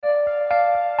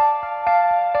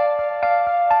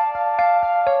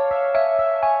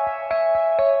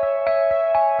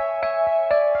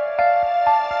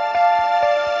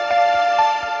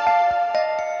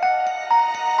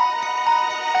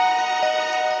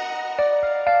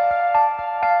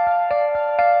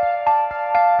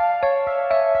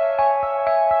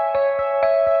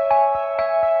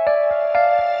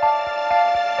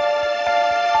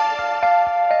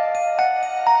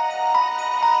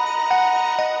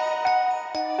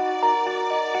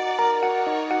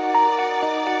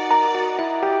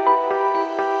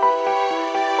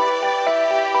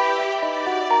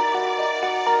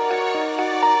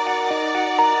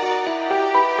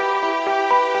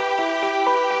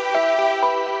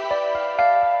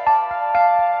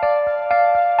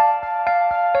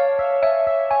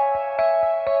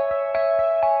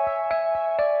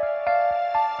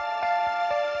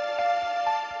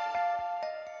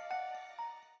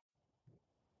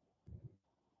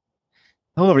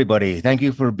Hello, everybody. Thank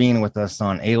you for being with us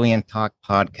on Alien Talk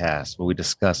Podcast, where we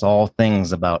discuss all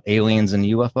things about aliens and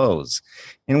UFOs,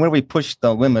 and where we push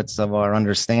the limits of our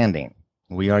understanding.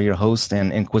 We are your hosts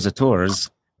and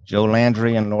inquisitors, Joe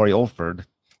Landry and Lori Olford,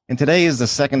 and today is the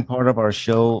second part of our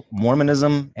show,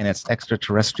 Mormonism and its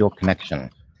Extraterrestrial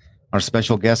Connection. Our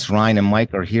special guests, Ryan and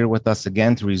Mike, are here with us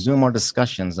again to resume our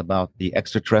discussions about the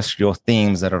extraterrestrial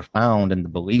themes that are found in the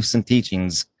beliefs and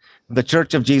teachings of the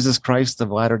Church of Jesus Christ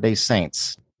of Latter-day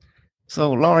Saints.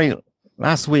 So, Laurie,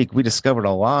 last week we discovered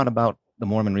a lot about the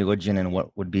Mormon religion and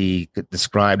what would be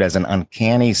described as an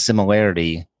uncanny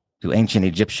similarity to ancient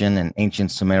Egyptian and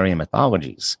ancient Sumerian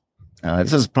mythologies.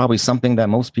 This is probably something that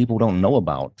most people don't know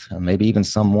about. Maybe even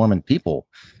some Mormon people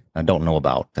don't know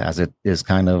about, as it is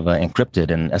kind of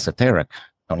encrypted and esoteric,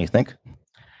 don't you think?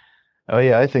 Oh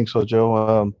yeah, I think so,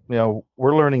 Joe.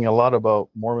 We're learning a lot about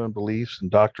Mormon beliefs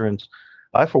and doctrines.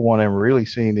 I, for one, am really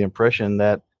seeing the impression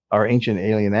that our ancient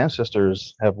alien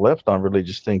ancestors have left on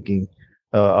religious thinking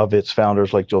of its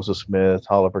founders like Joseph Smith,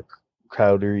 Oliver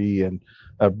Cowdery, and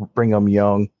Brigham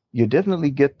Young. You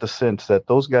definitely get the sense that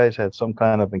those guys had some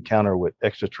kind of encounter with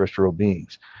extraterrestrial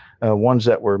beings, ones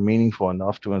that were meaningful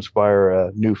enough to inspire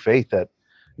a new faith that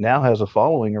now has a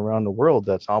following around the world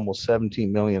that's almost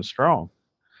 17 million strong.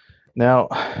 Now,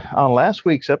 on last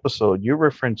week's episode, you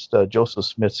referenced Joseph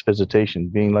Smith's visitation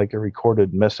being like a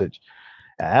recorded message.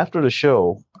 After the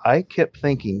show, I kept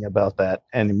thinking about that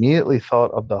and immediately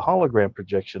thought of the hologram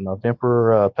projection of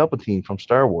Emperor Palpatine from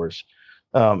Star Wars,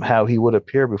 how he would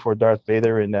appear before Darth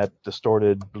Vader in that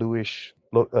distorted bluish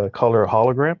color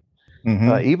hologram.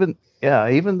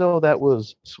 Mm-hmm. Even though that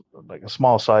was like a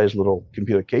small size little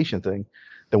communication thing,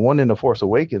 the one in the Force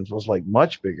Awakens was like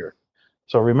much bigger.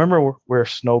 So remember where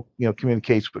Snoke,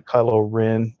 communicates with Kylo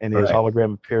Ren, and his Right.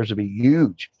 hologram appears to be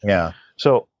huge. Yeah.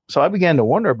 So I began to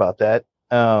wonder about that.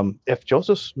 If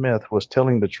Joseph Smith was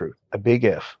telling the truth, a big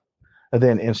if, and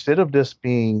then instead of this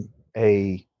being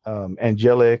a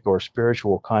angelic or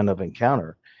spiritual kind of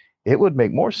encounter, it would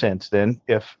make more sense then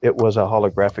if it was a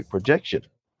holographic projection.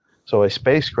 So a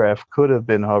spacecraft could have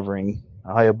been hovering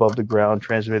high above the ground,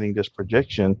 transmitting this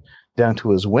projection down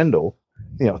to his window,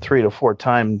 3 to 4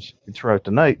 times throughout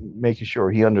the night, making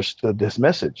sure he understood this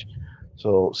message.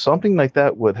 So something like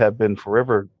that would have been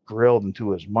forever drilled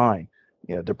into his mind,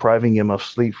 depriving him of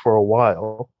sleep for a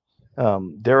while.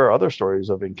 There are other stories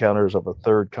of encounters of a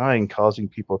third kind causing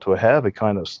people to have a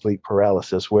kind of sleep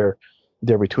paralysis where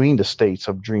they're between the states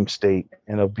of dream state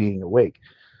and of being awake.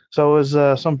 So it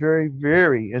was some very,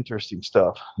 very interesting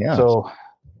stuff. Yeah. So,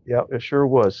 yeah, it sure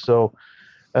was. So,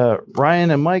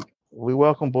 Ryan and Mike, we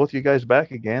welcome both you guys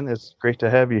back again. It's great to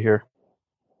have you here.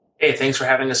 Hey, thanks for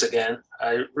having us again.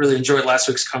 I really enjoyed last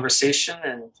week's conversation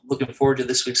and looking forward to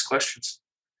this week's questions.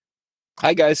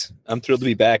 Hi, guys. I'm thrilled to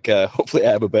be back. Hopefully,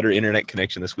 I have a better internet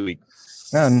connection this week.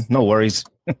 No worries.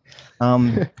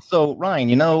 So,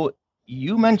 Ryan,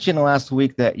 you mentioned last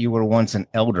week that you were once an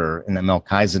elder in the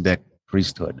Melchizedek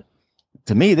priesthood.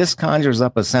 To me, this conjures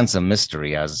up a sense of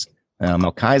mystery, as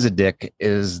Melchizedek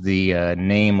is the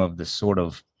name of the sort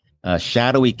of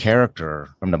shadowy character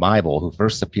from the Bible who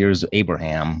first appears to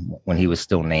Abraham when he was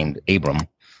still named Abram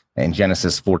in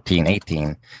Genesis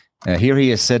 14:18. Here he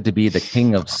is said to be the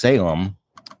king of Salem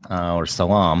or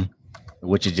Salam,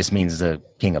 which it just means the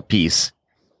king of peace.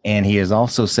 And he is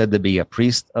also said to be a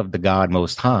priest of the God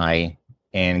Most High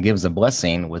and gives a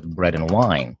blessing with bread and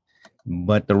wine.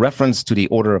 But the reference to the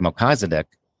order of Melchizedek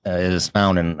is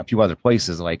found in a few other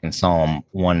places, like in Psalm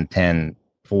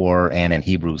 110:4 and in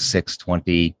Hebrews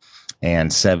 6:20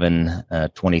 and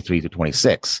 7:23 to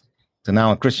 26. So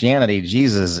now in Christianity,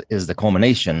 Jesus is the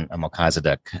culmination of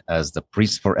Melchizedek as the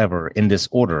priest forever in this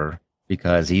order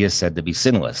because he is said to be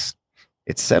sinless.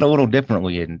 It's said a little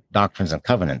differently in Doctrines and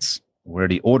Covenants, where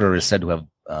the order is said to have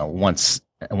once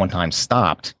at one time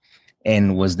stopped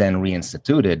and was then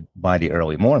reinstituted by the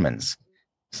early Mormons.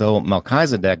 So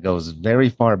Melchizedek goes very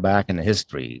far back in the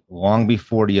history, long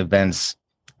before the events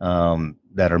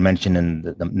that are mentioned in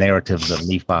the narratives of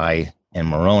Nephi and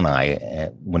Moroni,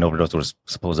 whenever those were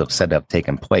supposed to have said to have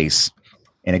taken place.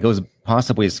 And it goes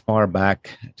possibly as far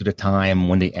back to the time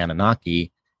when the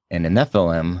Anunnaki and the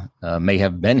Nephilim may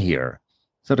have been here.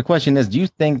 So the question is, do you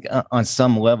think on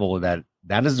some level that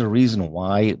that is the reason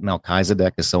why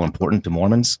Melchizedek is so important to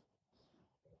Mormons?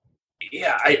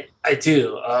 Yeah, I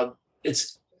do.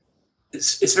 It's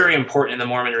very important in the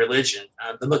Mormon religion.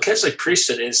 The Melchizedek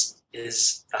priesthood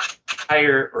is a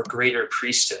higher or greater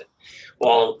priesthood,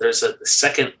 while there's the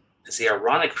second is the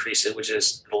Aaronic priesthood, which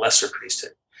is the lesser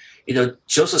priesthood.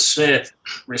 Joseph Smith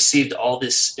received all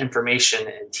this information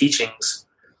and teachings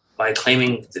by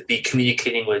claiming to be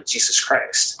communicating with Jesus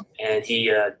Christ. And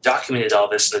he documented all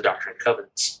this in the Doctrine and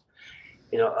Covenants.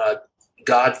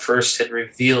 God first had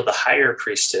revealed the higher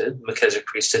priesthood, Melchizedek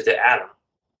priesthood, to Adam.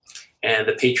 And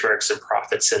the patriarchs and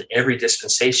prophets in every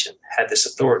dispensation had this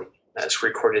authority. That's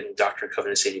recorded in Doctrine and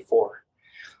Covenants 84.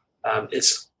 It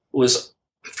was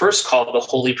first called the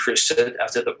Holy Priesthood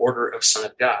after the Order of Son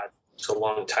of God. It's a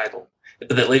long title.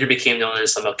 But that later became known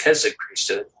as the Melchizedek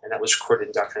priesthood, and that was recorded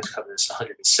in Doctrine and Covenants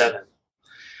 107.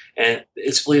 And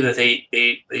it's believed that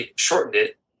they shortened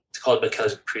it to call it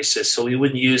Melchizedek priesthood, so we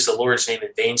wouldn't use the Lord's name in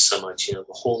vain so much, the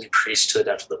Holy Priesthood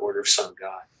after the Order of Son of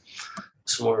God.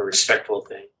 It's more of a respectful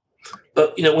thing.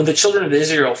 But, when the children of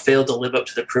Israel failed to live up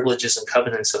to the privileges and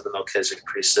covenants of the Melchizedek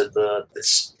priesthood,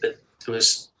 it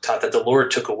was taught that the Lord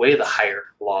took away the higher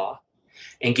law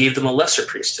and gave them a lesser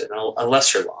priesthood, a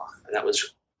lesser law. And that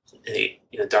was in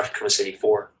Doctrine and Covenants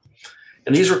 84.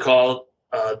 And these were called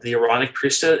the Aaronic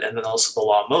priesthood and then also the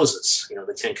law of Moses,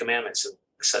 the Ten Commandments and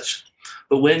such.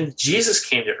 But when Jesus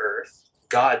came to earth,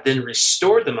 God then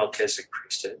restored the Melchizedek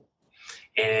priesthood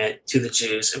and to the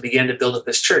Jews and began to build up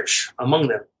his church among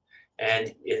them.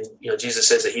 And Jesus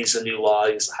says that he's the new law,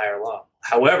 he's the higher law.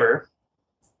 However,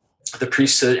 the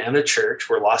priesthood and the church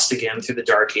were lost again through the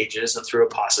Dark Ages and through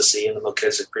apostasy, and the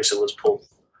Melchizedek priesthood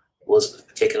was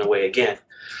taken away again.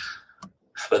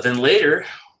 But then later,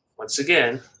 once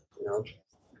again,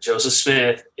 Joseph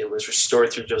Smith, it was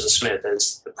restored through Joseph Smith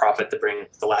as the prophet to bring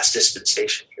the last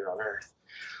dispensation here on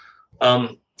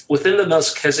earth. Within the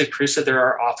Melchizedek priesthood, there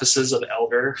are offices of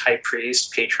elder, high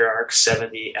priest, patriarch,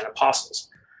 70, and apostles.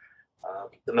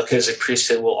 The Melchizedek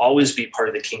priesthood will always be part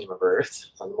of the kingdom of earth.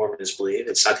 The Mormons believe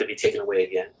it's not going to be taken away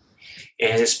again.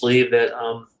 And it's believed that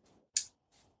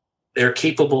they're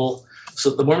capable.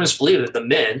 So the Mormons believe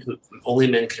that only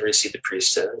men can receive the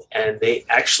priesthood, and they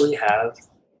actually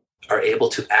are able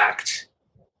to act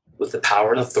with the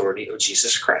power and authority of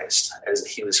Jesus Christ as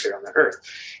he was here on the earth.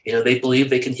 They believe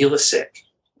they can heal the sick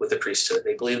with the priesthood.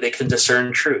 They believe they can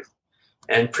discern truth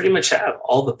and pretty much have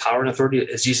all the power and authority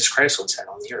as Jesus Christ once had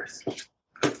on the earth.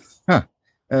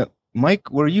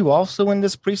 Mike, were you also in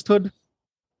this priesthood?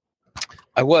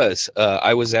 I was.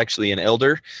 I was actually an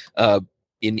elder.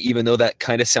 Even though that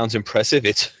kind of sounds impressive,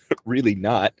 it's really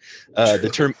not. The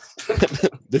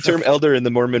term elder in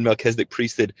the Mormon Melchizedek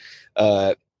priesthood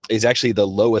is actually the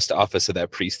lowest office of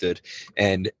that priesthood,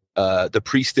 and the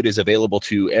priesthood is available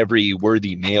to every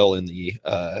worthy male in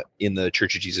the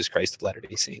Church of Jesus Christ of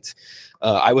Latter-day Saints.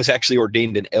 I was actually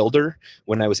ordained an elder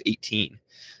when I was 18.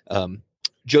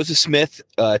 Joseph Smith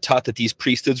taught that these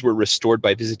priesthoods were restored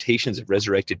by visitations of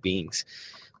resurrected beings.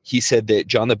 He said that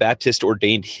John the Baptist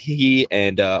ordained he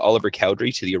and Oliver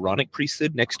Cowdery to the Aaronic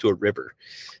priesthood next to a river.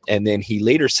 And then he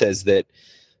later says that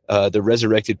the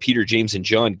resurrected Peter, James, and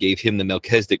John gave him the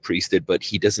Melchizedek priesthood, but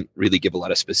he doesn't really give a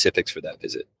lot of specifics for that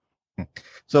visit.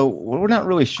 So we're not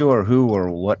really sure who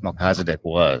or what Melchizedek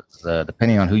was.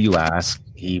 Depending on who you ask,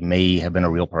 he may have been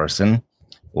a real person,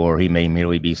 or he may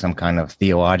merely be some kind of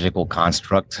theological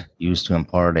construct used to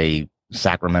impart a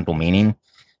sacramental meaning.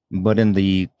 But in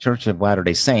the Church of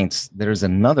Latter-day Saints, there's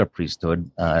another priesthood,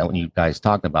 when you guys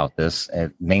talked about this,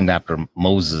 named after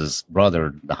Moses'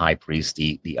 brother, the high priest,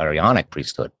 the Aaronic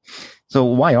priesthood. So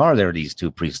why are there these two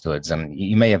priesthoods? And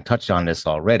you may have touched on this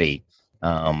already,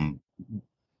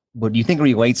 but do you think it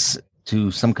relates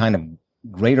to some kind of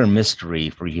greater mystery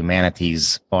for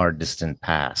humanity's far distant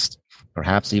past,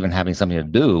 perhaps even having something to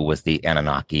do with the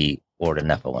Anunnaki or the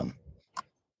Nephilim?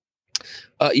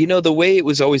 The way it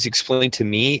was always explained to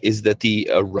me is that the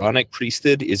Aaronic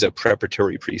priesthood is a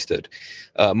preparatory priesthood.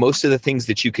 Most of the things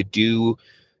that you could do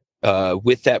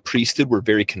with that priesthood were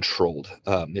very controlled.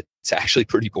 It's actually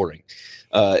pretty boring.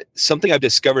 Something I've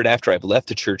discovered after I've left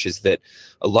the church is that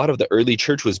a lot of the early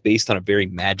church was based on a very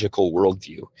magical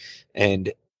worldview.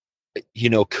 And,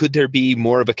 could there be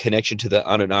more of a connection to the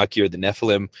Anunnaki or the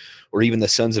Nephilim or even the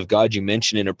sons of God you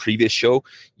mentioned in a previous show?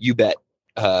 You bet.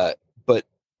 But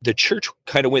the church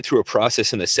kind of went through a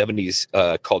process in the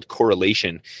 70s called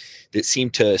correlation that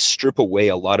seemed to strip away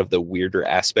a lot of the weirder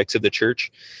aspects of the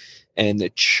church. And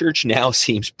the church now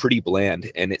seems pretty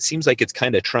bland, and it seems like it's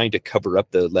kind of trying to cover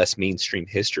up the less mainstream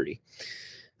history.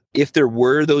 If there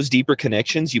were those deeper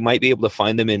connections, you might be able to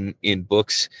find them in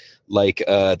books like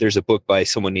there's a book by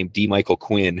someone named D. Michael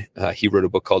Quinn. He wrote a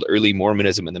book called Early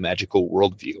Mormonism and the Magical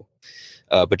Worldview.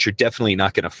 But you're definitely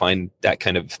not going to find that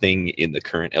kind of thing in the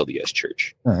current LDS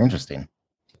church. Oh, interesting.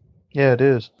 Yeah, it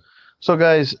is. So,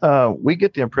 guys, we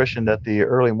get the impression that the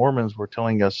early Mormons were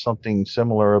telling us something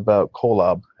similar about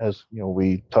Kolob, as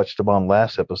we touched upon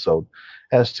last episode,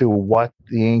 as to what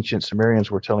the ancient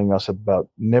Sumerians were telling us about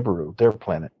Nibiru, their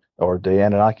planet. or the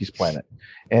Anunnaki's planet,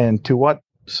 and to what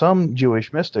some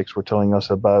Jewish mystics were telling us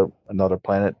about another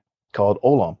planet called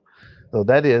Olam. So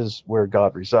that is where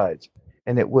God resides.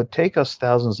 And it would take us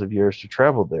thousands of years to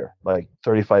travel there, like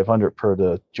 3,500 per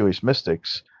the Jewish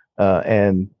mystics.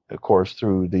 And of course,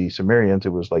 through the Sumerians, it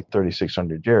was like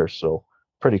 3,600 years. So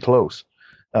pretty close.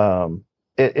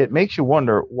 It makes you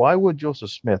wonder, why would Joseph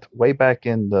Smith, way back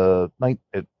in the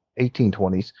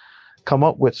 1820s, come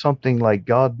up with something like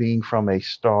God being from a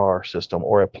star system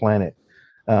or a planet?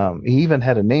 He even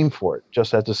had a name for it,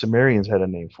 just as the Sumerians had a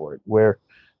name for it. Where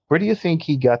do you think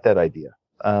he got that idea?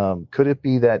 Could it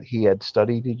be that he had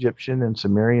studied Egyptian and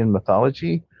Sumerian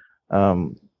mythology?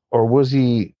 Or was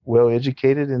he well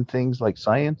educated in things like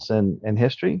science and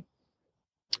history?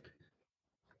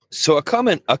 So a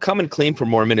common claim for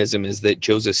Mormonism is that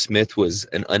Joseph Smith was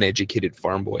an uneducated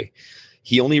farm boy.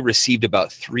 He only received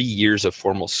about 3 years of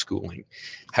formal schooling.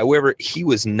 However, he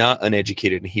was not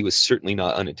uneducated, and he was certainly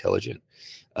not unintelligent.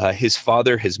 His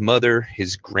father, his mother,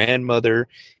 his grandmother,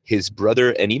 his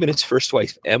brother, and even his first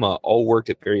wife, Emma, all worked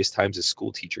at various times as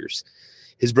school teachers.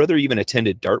 His brother even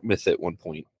attended Dartmouth at one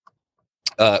point.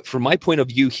 From my point of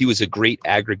view, he was a great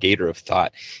aggregator of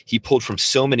thought. He pulled from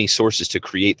so many sources to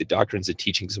create the doctrines and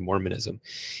teachings of Mormonism.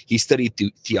 He studied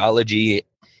theology,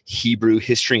 Hebrew,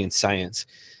 history, and science.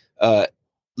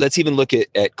 Let's even look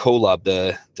at Kolob,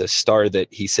 the star that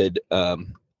he said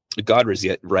God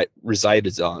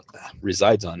resides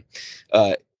on.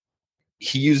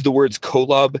 He used the words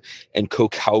Kolob and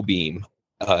Kokaubeam.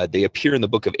 They appear in the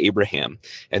book of Abraham,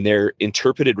 and they're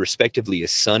interpreted respectively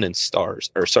as star and stars.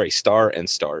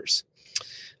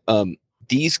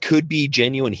 These could be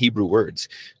genuine Hebrew words.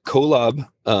 Kolob,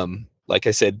 like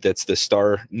I said, that's the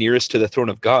star nearest to the throne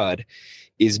of God,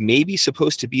 is maybe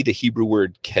supposed to be the Hebrew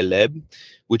word Keleb,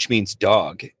 which means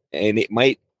dog. And it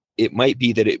might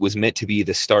be that it was meant to be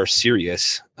the star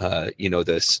Sirius,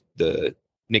 the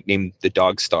nickname the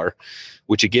dog star,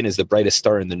 which again is the brightest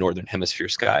star in the northern hemisphere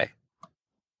sky.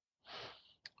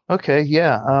 Okay,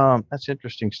 yeah, that's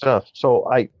interesting stuff. So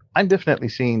I'm definitely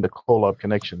seeing the Kolob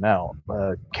connection now.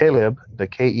 Caleb, the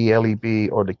K-E-L-E-B,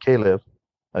 or the Caleb,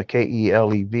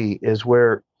 K-E-L-E-B, is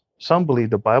where some believe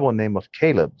the Bible name of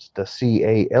Caleb, the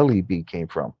C-A-L-E-B, came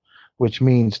from, which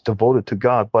means devoted to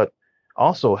God, but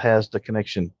also has the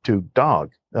connection to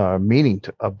dog, meaning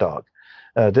of dog.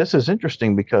 This is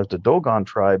interesting because the Dogon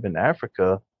tribe in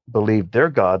Africa believed their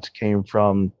gods came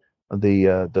from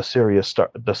the Sirius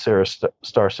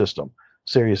star system,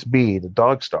 Sirius B, the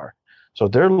dog star. So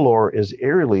their lore is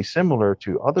eerily similar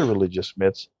to other religious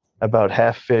myths about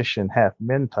half fish and half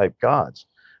men type gods.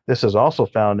 This is also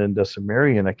found in the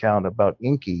Sumerian account about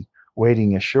Enki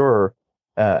wading ashore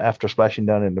after splashing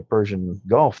down in the Persian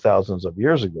Gulf thousands of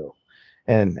years ago.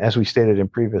 And as we stated in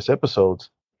previous episodes,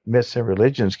 myths and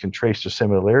religions can trace the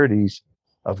similarities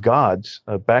of gods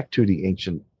back to the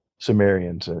ancient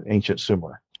Sumerians and ancient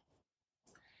Sumer.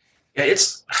 Yeah, I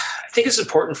think it's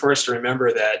important for us to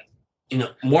remember that,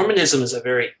 Mormonism is a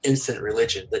very infant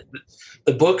religion.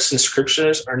 The books and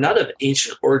scriptures are not of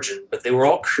ancient origin, but they were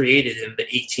all created in the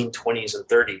 1820s and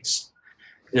 30s.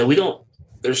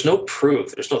 There's no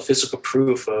proof, there's no physical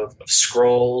proof of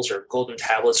scrolls or golden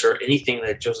tablets or anything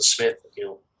that Joseph Smith,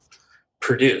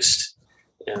 produced.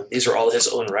 These are all his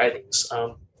own writings.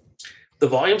 The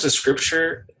volumes of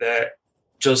scripture that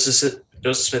Joseph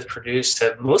Smith produced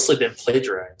have mostly been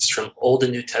plagiarized from Old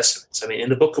and New Testaments. I mean, in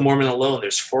the Book of Mormon alone,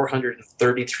 there's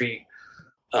 433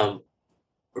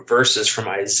 verses from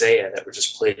Isaiah that were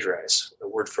just plagiarized,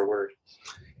 word for word.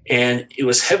 And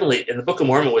the Book of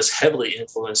Mormon was heavily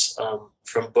influenced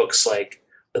from books like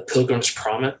The Pilgrim's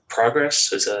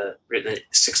Progress, was written in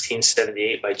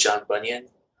 1678 by John Bunyan.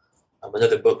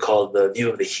 Another book called The View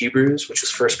of the Hebrews, which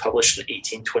was first published in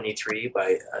 1823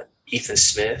 by Ethan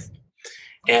Smith.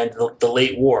 And the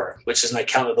Late War, which is an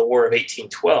account of the War of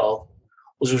 1812,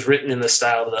 was written in the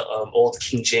style of the Old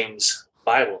King James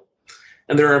Bible.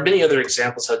 And there are many other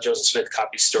examples how Joseph Smith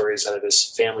copies stories out of his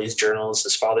family's journals,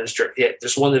 his father's journal. Yeah,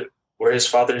 there's one where his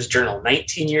father's journal,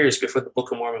 19 years before the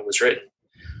Book of Mormon was written,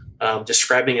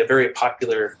 describing a very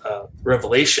popular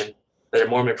revelation that a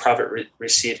Mormon prophet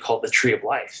received called the Tree of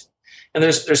Life. And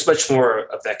there's much more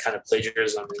of that kind of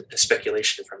plagiarism and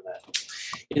speculation from that.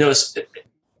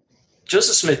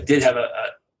 Joseph Smith did have a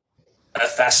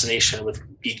fascination with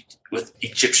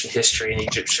Egyptian history and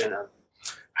Egyptian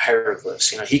hieroglyphs.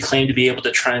 He claimed to be able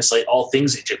to translate all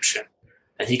things Egyptian,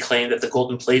 and he claimed that the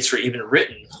golden plates were even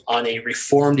written on a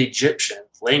reformed Egyptian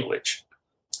language.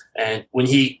 And when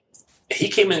he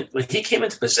came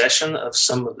into possession of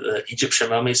some of the Egyptian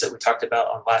mummies that we talked about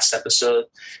on last episode,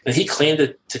 and he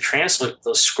claimed to translate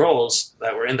those scrolls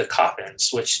that were in the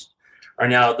coffins, which are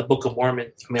now the Book of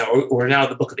Mormon. I mean, or now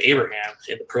the Book of Abraham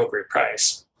in the appropriate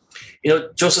price.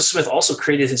 Joseph Smith also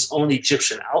created his own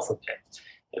Egyptian alphabet.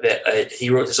 That he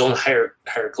wrote his own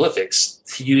hieroglyphics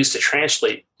he used to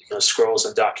translate scrolls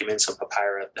and documents on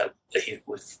papyrus that he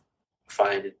would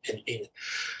find.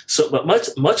 But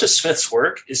much of Smith's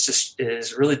work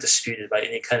is really disputed by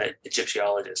any kind of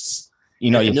Egyptologists.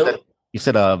 You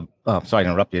said sorry to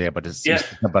interrupt you there, but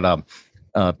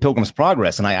Pilgrim's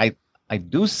Progress, and I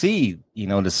do see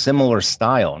the similar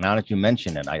style. Now that you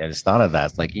mention it, I just thought of that.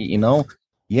 It's like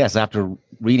yes, after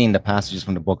reading the passages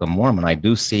from the Book of Mormon, I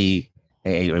do see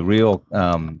a real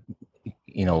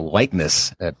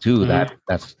likeness to that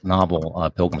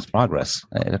novel, Pilgrim's Progress.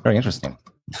 It's very interesting.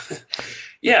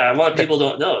 Yeah, a lot of people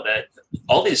don't know that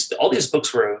all these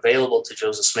books were available to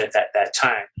Joseph Smith at that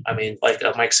time. I mean, like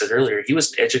Mike said earlier, he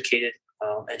was educated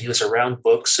and he was around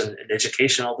books and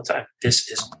education all the time.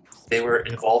 They were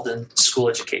involved in school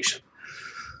education.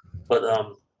 But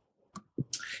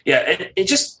and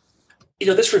just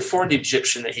this reformed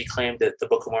Egyptian that he claimed that the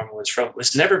Book of Mormon was from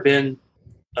was never been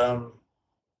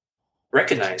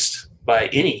recognized by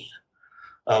any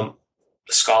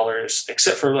scholars,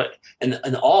 except for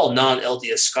and all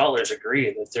non-LDS scholars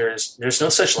agree that there's no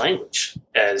such language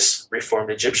as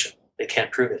Reformed Egyptian. They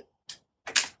can't prove it.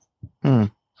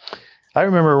 I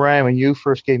remember, Ryan, when you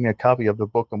first gave me a copy of the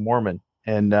Book of Mormon,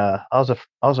 and I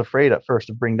was afraid at first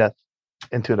to bring that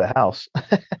into the house,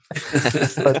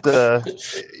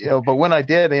 but when I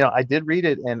did, I did read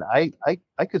it, and I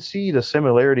could see the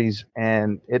similarities,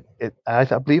 and I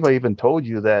believe I even told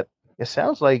you that it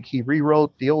sounds like he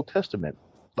rewrote the Old Testament.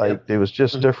 Like it was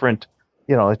just different,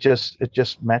 it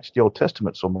just matched the Old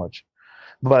Testament so much.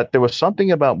 But there was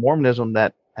something about Mormonism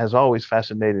that has always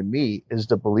fascinated me, is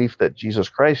the belief that Jesus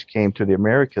Christ came to the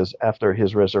Americas after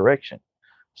his resurrection.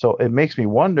 So it makes me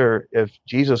wonder if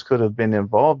Jesus could have been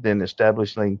involved in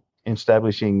establishing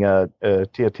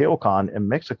Teotihuacan in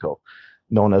Mexico,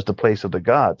 known as the place of the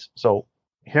gods. So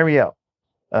hear me out.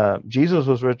 Jesus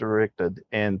was resurrected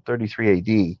in 33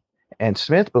 AD, and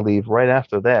Smith believed right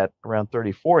after that, around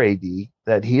 34 AD,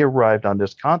 that he arrived on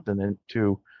this continent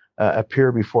to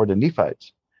appear before the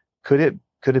Nephites. Could it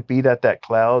be that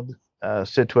cloud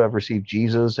said to have received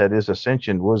Jesus at his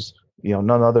ascension was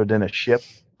none other than a ship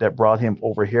that brought him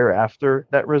over here after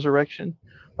that resurrection?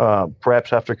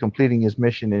 Perhaps after completing his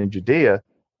mission in Judea,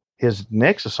 his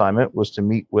next assignment was to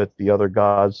meet with the other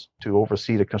gods to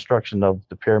oversee the construction of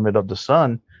the Pyramid of the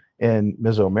Sun in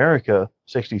Mesoamerica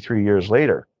 63 years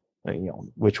later,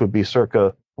 which would be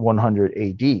circa 100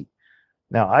 AD.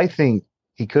 Now, I think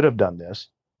he could have done this.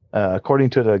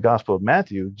 According to the Gospel of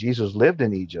Matthew, Jesus lived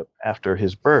in Egypt after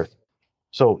his birth.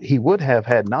 So he would have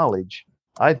had knowledge,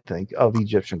 I think, of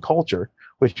Egyptian culture,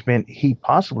 which meant he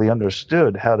possibly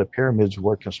understood how the pyramids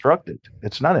were constructed.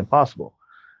 It's not impossible.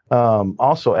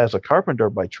 Also, as a carpenter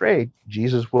by trade,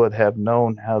 Jesus would have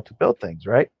known how to build things,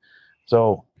 right?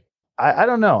 So I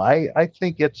don't know. I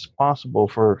think it's possible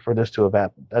for this to have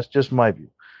happened. That's just my view.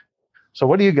 So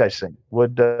what do you guys think?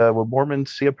 Would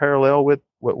Mormons see a parallel with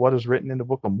what is written in the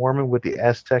Book of Mormon with the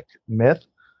Aztec myth?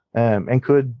 And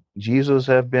could Jesus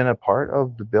have been a part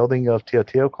of the building of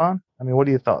Teotihuacan? I mean, what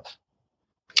are your thoughts?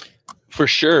 For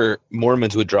sure,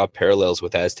 Mormons would draw parallels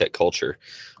with Aztec culture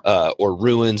or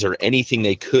ruins or anything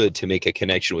they could to make a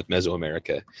connection with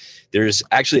Mesoamerica. There's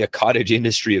actually a cottage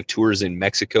industry of tours in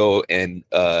Mexico and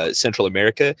Central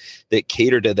America that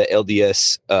cater to the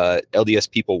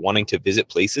LDS people wanting to visit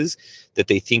places that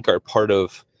they think are part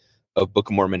of Book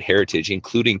of Mormon heritage,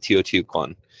 including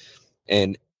Teotihuacan.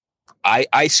 And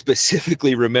I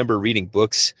specifically remember reading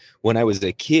books when I was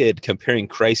a kid comparing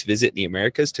Christ's visit in the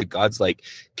Americas to gods like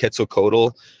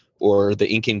Quetzalcoatl or the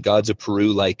Incan gods of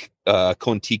Peru like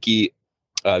Kontiki,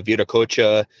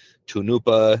 Viracocha,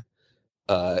 Tunupa,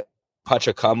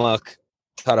 Pachacamac,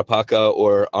 Tarapaca,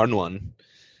 or Arnuan.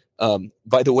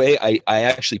 By the way, I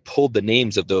actually pulled the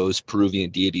names of those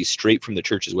Peruvian deities straight from the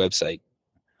church's website.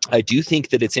 I do think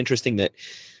that it's interesting that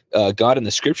God in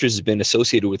the scriptures has been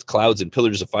associated with clouds and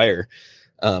pillars of fire,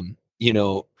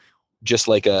 just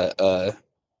like anyway,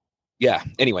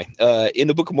 in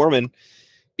the Book of Mormon,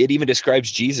 it even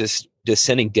describes Jesus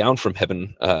descending down from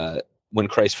heaven when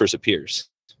Christ first appears.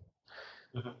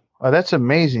 That's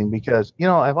amazing because,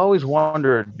 I've always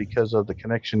wondered, because of the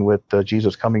connection with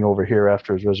Jesus coming over here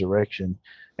after his resurrection.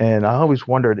 And I always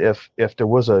wondered if there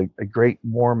was a great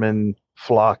Mormon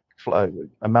flock,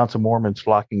 amounts of Mormons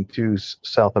flocking to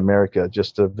South America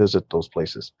just to visit those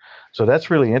places. So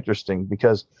that's really interesting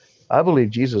because I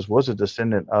believe Jesus was a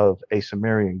descendant of a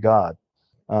Sumerian god.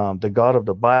 The God of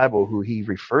the Bible, who he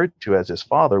referred to as his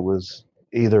father, was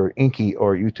either Enki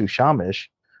or Utu Shamish,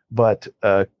 But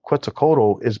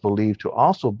Quetzalcoatl is believed to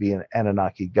also be an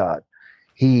Anunnaki god.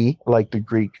 He, like the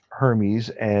Greek Hermes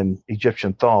and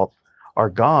Egyptian Thoth, are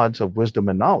gods of wisdom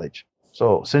and knowledge.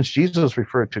 So since Jesus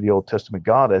referred to the Old Testament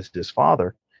God as his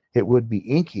father, it would be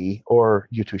Enki or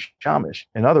Shamish.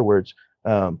 In other words,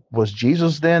 was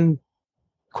Jesus then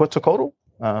Quetzalcoatl?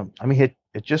 I mean,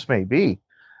 it just may be.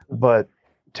 But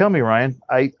tell me, Ryan,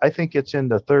 I think it's in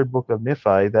the third book of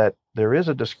Nephi that there is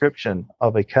a description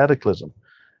of a cataclysm,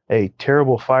 a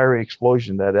terrible fiery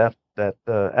explosion that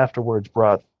afterwards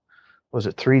brought, was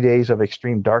it 3 days of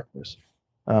extreme darkness?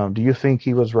 Do you think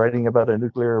he was writing about a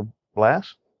nuclear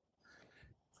blast?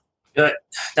 Now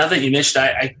that you mentioned,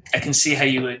 I can see how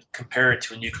you would compare it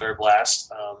to a nuclear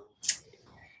blast.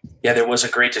 There was a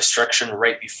great destruction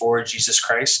right before Jesus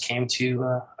Christ came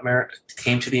to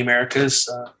the Americas,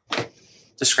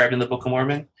 described in the Book of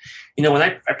Mormon. When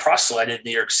I proselyted in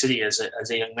New York City as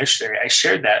a young missionary, I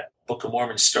shared that Book of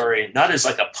Mormon story not as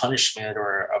like a punishment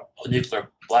or a nuclear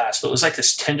blast, but it was like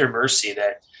this tender mercy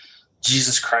that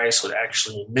Jesus Christ would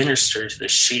actually minister to the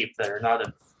sheep that are not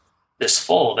of this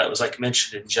fold that was like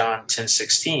mentioned in John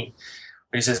 10:16,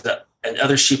 where he says that, and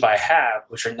other sheep I have,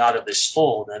 which are not of this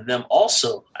fold, and them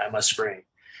also I must bring,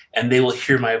 and they will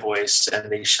hear my voice,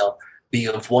 and they shall be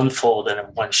of one fold and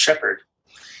of one shepherd.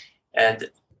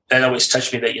 And that always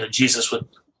touched me that Jesus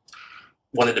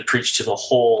wanted to preach to the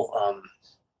whole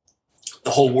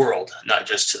world, not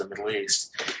just to the Middle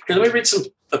East. Here, let me read some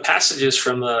the passages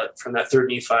from that third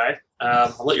Nephi.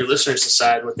 I'll let your listeners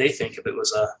decide what they think if it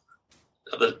was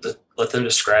let them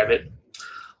describe it.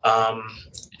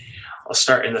 I'll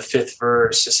start in the 5th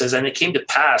verse. It says, "And it came to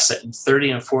pass that in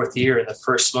 30 and 4th year, in the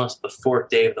 1st month, the 4th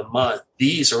day of the month,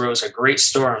 these arose a great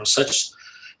storm, such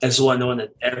as one no one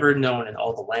had ever known in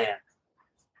all the land.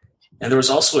 And there was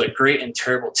also a great and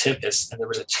terrible tempest, and there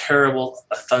was a terrible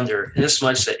thunder,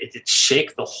 inasmuch that it did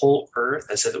shake the whole earth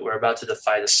as if it were about to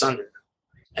divide asunder.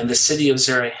 And the city of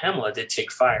Zarahemla did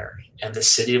take fire, and the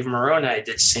city of Moroni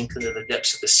did sink into the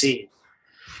depths of the sea,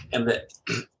 and the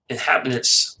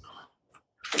inhabitants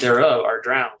thereof are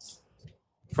drowned.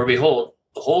 For behold,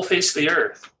 the whole face of the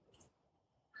earth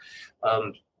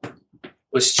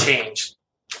was changed,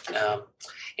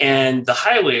 and the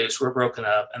highways were broken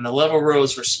up, and the level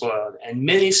roads were spoiled, and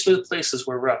many smooth places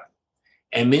were rough,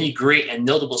 and many great and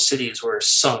notable cities were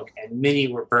sunk, and many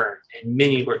were burned, and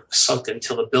many were sunk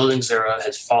until the buildings thereof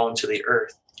had fallen to the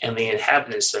earth, and the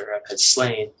inhabitants thereof had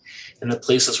slain, and the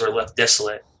places were left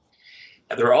desolate.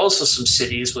 And there were also some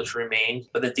cities which remained,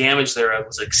 but the damage thereof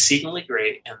was exceedingly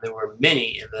great, and there were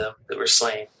many in them that were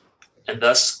slain. And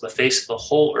thus the face of the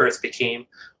whole earth became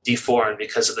deformed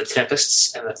because of the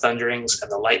tempests and the thunderings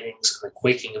and the lightnings and the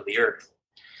quaking of the earth.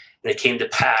 And it came to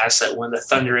pass that when the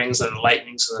thunderings and the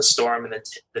lightnings and the storm and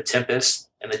the tempest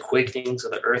and the quakings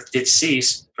of the earth did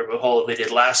cease, for behold, they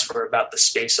did last for about the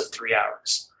space of 3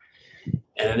 hours.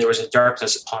 And then there was a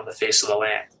darkness upon the face of the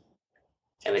land.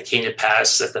 And it came to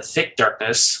pass that the thick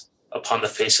darkness upon the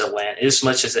face of the land,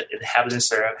 inasmuch as the inhabitants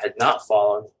thereof had not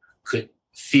fallen, could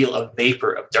feel a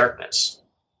vapor of darkness.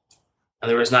 And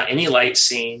there was not any light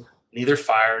seen, neither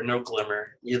fire nor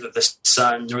glimmer, neither the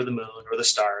sun nor the moon nor the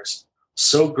stars.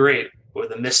 So great were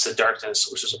the mists of darkness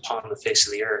which was upon the face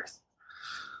of the earth."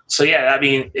 So yeah, I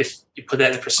mean, if you put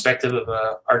that in perspective of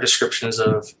our descriptions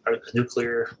of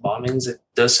nuclear bombings, it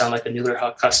does sound like a nuclear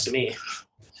holocaust to me.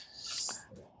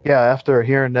 Yeah, after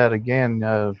hearing that again,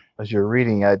 as you're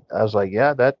reading, I was like,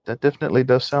 yeah, that definitely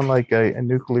does sound like a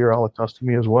nuclear holocaust to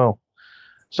me as well.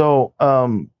 So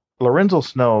Lorenzo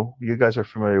Snow, you guys are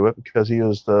familiar with because he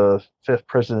was the 5th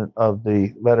president of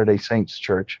the Latter-day Saints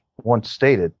Church, once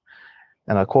stated,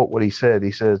 and I quote what he said.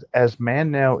 He says, "As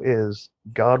man now is,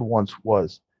 God once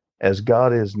was. As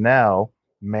God is now,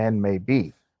 man may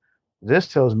be." This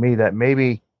tells me that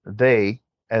maybe they,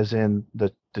 as in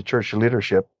the church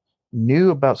leadership, knew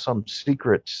about some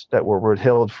secrets that were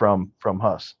withheld from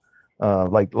us,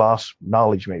 like lost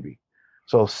knowledge maybe.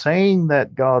 So saying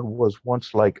that God was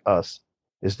once like us,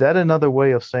 is that another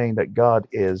way of saying that God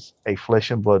is a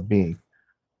flesh and blood being?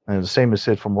 And the same is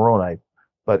said for Moroni.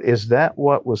 But is that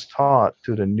what was taught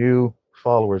to the new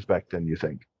followers back then, you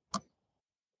think?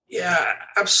 Yeah,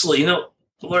 absolutely.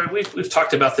 Lord, we've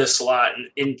talked about this a lot,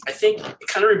 and I think it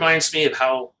kind of reminds me of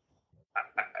how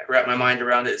I wrap my mind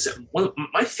around it. Is that one of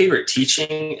my favorite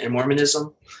teaching in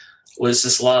Mormonism was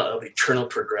this law of eternal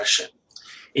progression.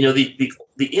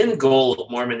 The end goal of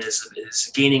Mormonism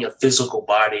is gaining a physical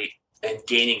body and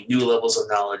gaining new levels of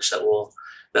knowledge that will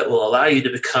allow you to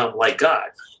become like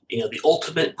God. The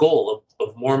ultimate goal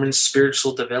of Mormon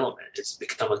spiritual development is to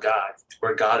become a God,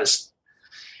 where God is.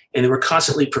 And they were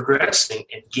constantly progressing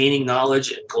and gaining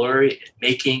knowledge and glory and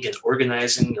making and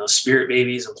organizing, spirit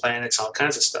babies and planets, all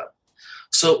kinds of stuff.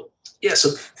 So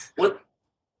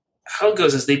how it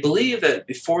goes is they believe that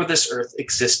before this earth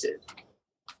existed,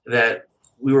 that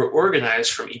we were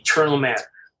organized from eternal matter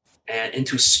and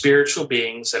into spiritual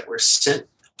beings that were sent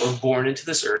or born into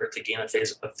this earth to gain a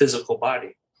physical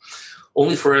body,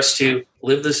 only for us to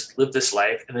live this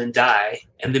life and then die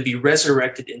and then be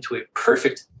resurrected into a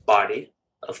perfect body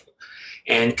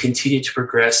and continue to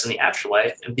progress in the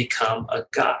afterlife and become a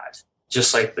god,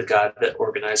 just like the God that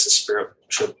organized the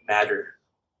spiritual matter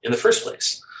in the first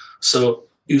place. So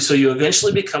you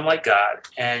eventually become like God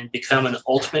and become an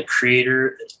ultimate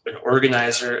creator, an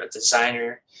organizer, a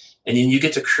designer, and then you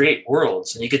get to create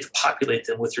worlds and you get to populate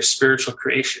them with your spiritual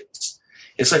creations.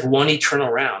 It's like one eternal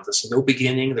round. There's no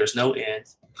beginning, there's no end.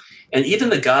 And even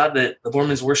the God that the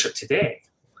Mormons worship today,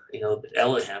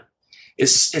 Elohim,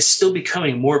 is still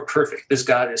becoming more perfect. This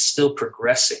God is still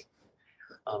progressing.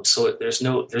 So there's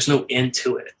no end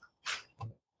to it.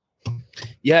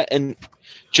 Yeah, and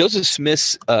Joseph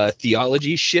Smith's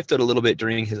theology shifted a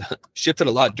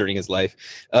lot during his life.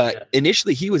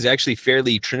 Initially, he was actually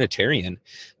fairly Trinitarian,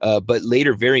 but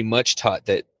later very much taught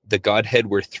that the Godhead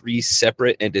were three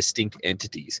separate and distinct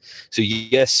entities. So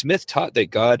yes, Smith taught that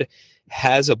God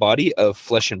has a body of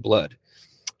flesh and blood.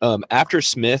 After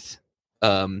Smith,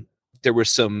 there were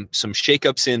some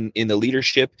shakeups in the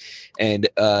leadership, and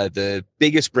the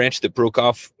biggest branch that broke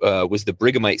off was the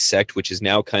Brighamite sect, which is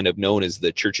now kind of known as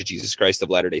the Church of Jesus Christ of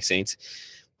Latter-day Saints.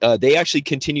 They actually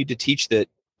continued to teach that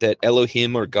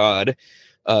Elohim or God,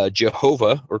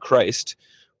 Jehovah or Christ,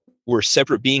 were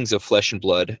separate beings of flesh and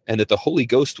blood, and that the Holy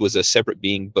Ghost was a separate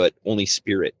being, but only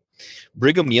spirit.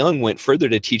 Brigham Young went further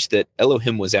to teach that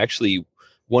Elohim was actually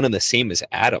one and the same as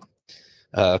Adam.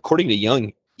 According to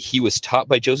Young, he was taught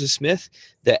by Joseph Smith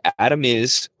that Adam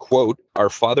is, quote, our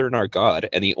father and our God,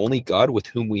 and the only God with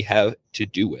whom we have to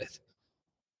do with.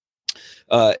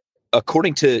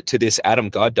 According to this Adam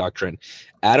God doctrine,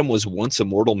 Adam was once a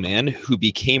mortal man who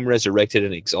became resurrected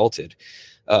and exalted.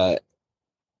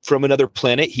 From another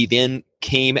planet, he then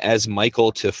came as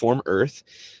Michael to form Earth,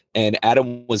 and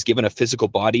Adam was given a physical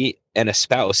body and a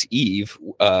spouse, Eve,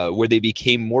 where they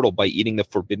became mortal by eating the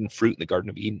forbidden fruit in the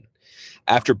Garden of Eden.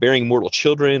 After bearing mortal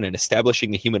children and establishing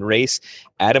the human race,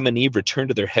 Adam and Eve returned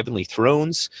to their heavenly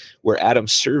thrones, where Adam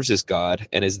serves as God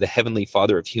and is the heavenly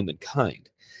father of humankind.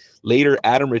 Later,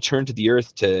 Adam returned to the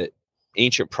earth to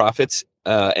ancient prophets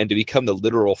and to become the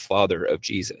literal father of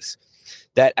Jesus.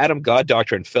 That Adam God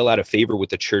doctrine fell out of favor with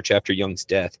the church after Young's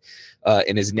death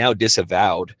and is now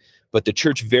disavowed. But the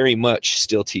church very much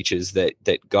still teaches that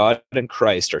God and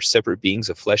Christ are separate beings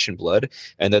of flesh and blood,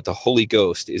 and that the Holy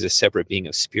Ghost is a separate being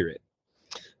of spirit.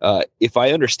 If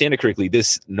I understand it correctly,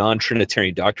 this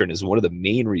non-Trinitarian doctrine is one of the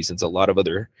main reasons a lot of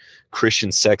other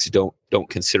Christian sects don't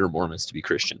consider Mormons to be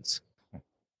Christians.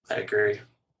 I agree.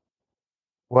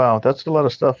 Wow, that's a lot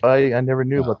of stuff I never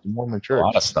knew about the Mormon Church. A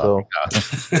lot of stuff.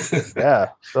 So, yeah.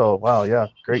 So wow, yeah,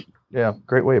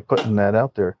 great way of putting that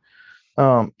out there.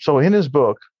 So in his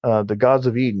book, The Gods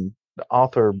of Eden, the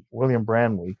author William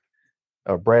Bradley,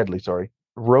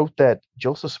 wrote that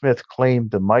Joseph Smith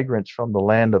claimed the migrants from the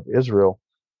land of Israel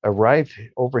arrived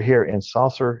over here in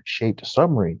saucer-shaped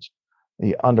submarines,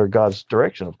 under God's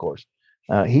direction, of course.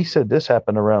 He said this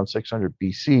happened around 600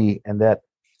 BC, and that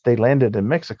they landed in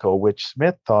Mexico, which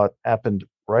Smith thought happened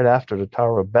right after the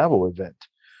Tower of Babel event.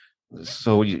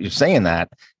 So you're saying that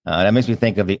makes me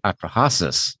think of the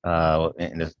Atrahasis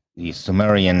in the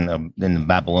Sumerian and the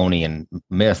Babylonian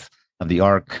myth of the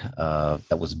ark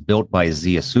that was built by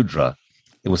Ziusudra.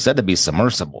 It was said to be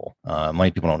submersible.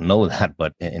 Many people don't know that,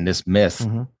 but in this myth,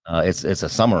 it's a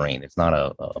submarine. It's not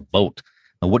a boat.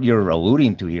 Now, what you're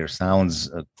alluding to here sounds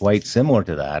quite similar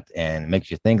to that, and makes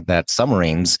you think that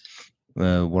submarines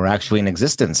were actually in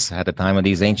existence at the time of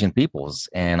these ancient peoples.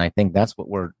 And I think that's what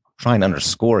we're trying to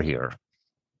underscore here.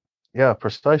 Yeah,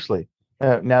 precisely.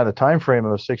 Now, the time frame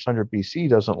of 600 BC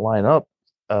doesn't line up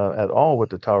at all with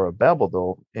the Tower of Babel,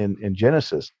 though, in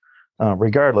Genesis.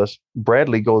 Regardless,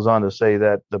 Bradley goes on to say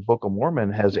that the Book of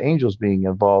Mormon has angels being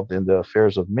involved in the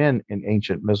affairs of men in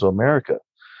ancient Mesoamerica.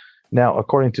 Now,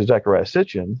 according to Zechariah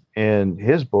Sitchin, in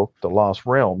his book, The Lost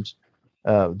Realms,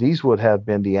 these would have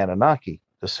been the Anunnaki,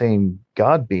 the same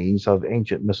god beings of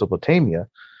ancient Mesopotamia.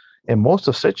 In most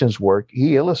of Sitchin's work,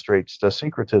 he illustrates the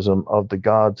syncretism of the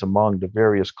gods among the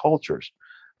various cultures.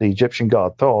 The Egyptian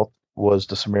god Thoth was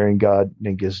the Sumerian god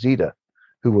Ningizida,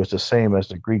 who was the same as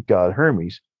the Greek god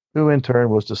Hermes, who in turn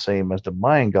was the same as the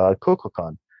Mayan god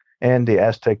Kukulkan and the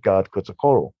Aztec god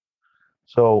Quetzalcoatl.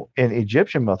 So in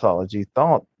Egyptian mythology,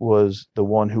 Thoth was the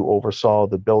one who oversaw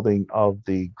the building of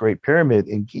the Great Pyramid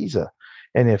in Giza.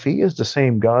 And if he is the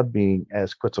same god being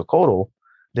as Quetzalcoatl,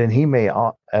 then he may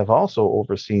have also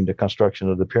overseen the construction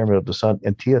of the Pyramid of the Sun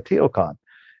in Teotihuacan.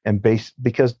 And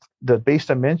because the base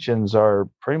dimensions are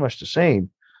pretty much the same,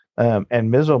 and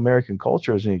Mesoamerican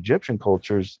cultures and Egyptian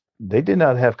cultures, they did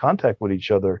not have contact with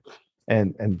each other,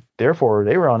 and therefore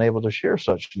they were unable to share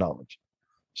such knowledge.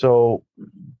 So,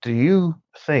 do you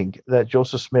think that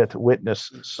Joseph Smith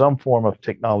witnessed some form of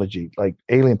technology, like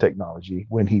alien technology,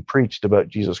 when he preached about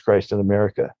Jesus Christ in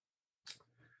America?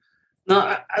 No,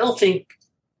 I don't think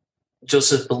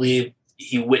Joseph believed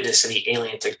he witnessed any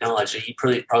alien technology. He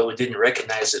probably didn't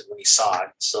recognize it when he saw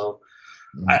it. So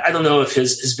I don't know if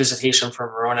his visitation from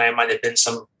Moroni might have been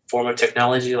some form of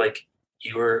technology, like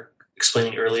you were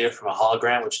explaining earlier, from a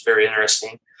hologram, which is very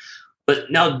interesting.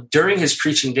 But now, during his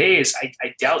preaching days,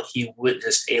 I doubt he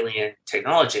witnessed alien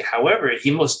technology. However, he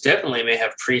most definitely may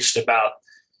have preached about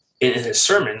it in his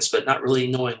sermons, but not really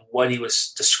knowing what he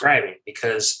was describing,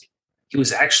 because he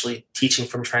was actually teaching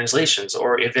from translations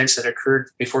or events that occurred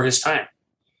before his time.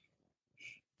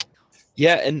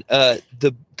 Yeah, and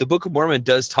the Book of Mormon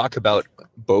does talk about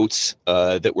boats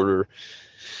that were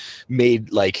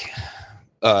made like,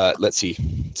 let's see,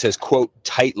 it says, quote,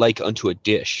 tight like unto a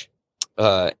dish.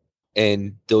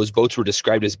 And those boats were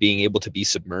described as being able to be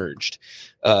submerged.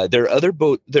 There are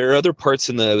other parts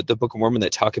in the Book of Mormon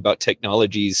that talk about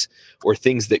technologies or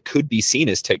things that could be seen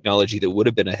as technology that would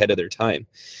have been ahead of their time.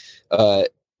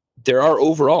 There are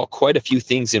overall quite a few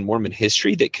things in Mormon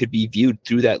history that could be viewed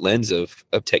through that lens of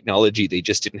technology. They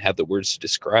just didn't have the words to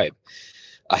describe.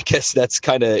 I guess that's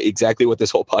kind of exactly what this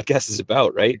whole podcast is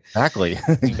about, right? Exactly.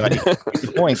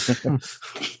 Good point.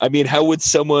 I mean, how would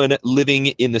someone living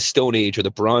in the Stone Age or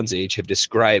the Bronze Age have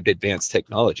described advanced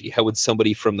technology? How would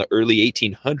somebody from the early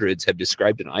 1800s have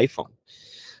described an iPhone?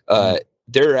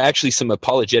 There are actually some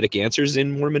apologetic answers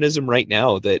in Mormonism right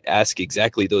now that ask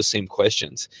exactly those same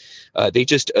questions. They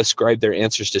just ascribe their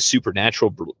answers to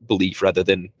supernatural belief rather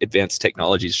than advanced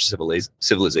technologies or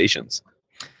civilizations.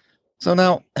 So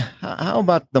now, how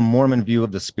about the Mormon view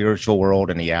of the spiritual world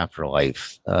and the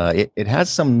afterlife? It has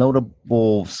some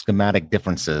notable schematic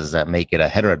differences that make it a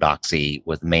heterodoxy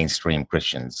with mainstream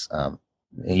Christians.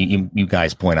 You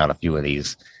guys point out a few of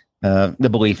these. The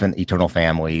belief in eternal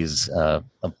families, of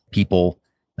people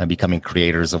becoming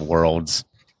creators of worlds.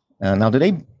 Now,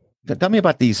 tell me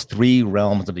about these three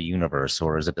realms of the universe,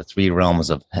 or is it the three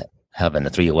realms of heaven, the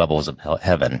three levels of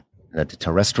heaven? The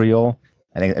terrestrial,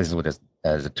 I think this is what it is.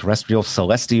 As a terrestrial,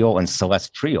 celestial, and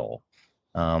celestial.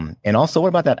 And also, what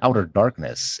about that outer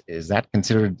darkness? Is that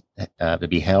considered to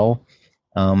be hell?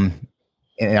 And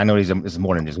I know there's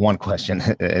more than just one question,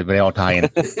 but they all tie in.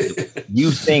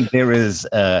 You think there is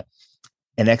an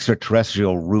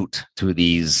extraterrestrial root to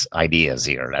these ideas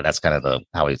here? That's kind of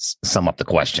how we sum up the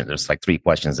question. There's like three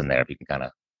questions in there, if you can kind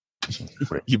of.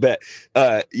 You bet.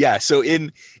 Yeah. So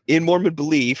in Mormon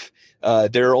belief,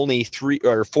 there are only 3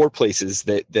 or 4 places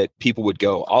that people would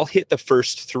go. I'll hit the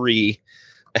first 3,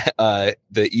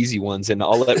 the easy ones, and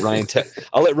I'll let Ryan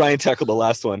tackle the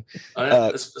last one.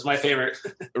 This is my favorite.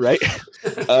 Right.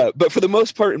 But for the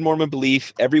most part, in Mormon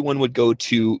belief, everyone would go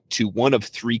to one of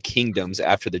 3 kingdoms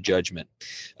after the judgment.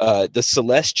 The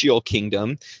celestial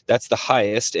kingdom, that's the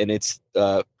highest, and it's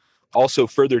also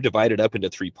further divided up into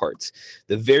 3 parts.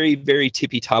 The very, very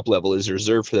tippy top level is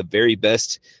reserved for the very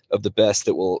best of the best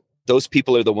those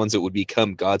people are the ones that would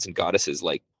become gods and goddesses,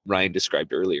 like Ryan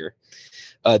described earlier.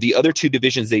 The other 2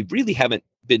 divisions, they really haven't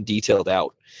been detailed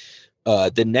out.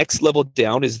 The next level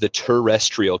down is the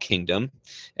terrestrial kingdom,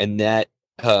 and that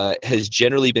has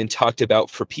generally been talked about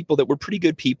for people that were pretty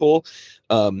good people.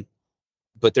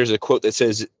 But there's a quote that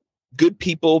says, good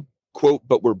people, quote,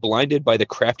 but were blinded by the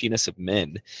craftiness of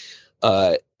men,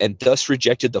 and thus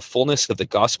rejected the fullness of the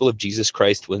gospel of Jesus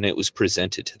Christ when it was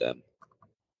presented to them.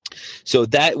 So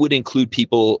that would include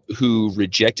people who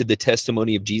rejected the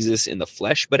testimony of Jesus in the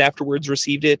flesh, but afterwards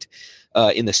received it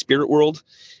in the spirit world,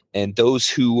 and those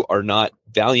who are not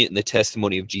valiant in the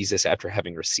testimony of Jesus after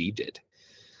having received it.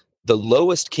 The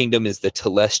lowest kingdom is the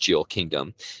telestial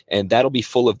kingdom, and that'll be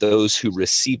full of those who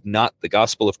receive not the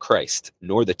gospel of Christ,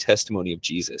 nor the testimony of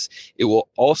Jesus. It will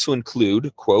also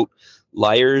include, quote,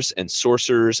 liars and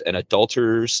sorcerers and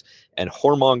adulterers and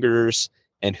whoremongers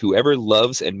and whoever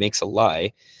loves and makes a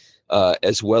lie,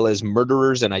 as well as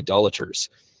murderers and idolaters.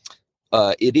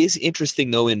 It is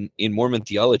interesting, though, in Mormon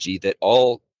theology that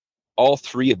all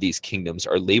 3 of these kingdoms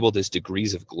are labeled as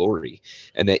degrees of glory,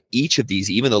 and that each of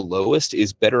these, even the lowest,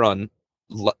 is better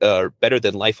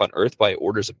than life on earth by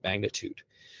orders of magnitude.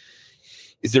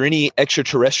 is there any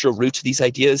extraterrestrial root to these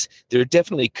ideas? There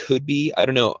definitely could be. I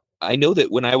don't know. I know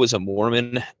that when I was a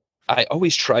Mormon, I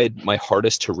always tried my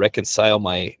hardest to reconcile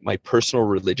my personal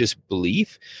religious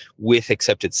belief with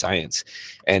accepted science.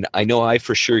 And I know I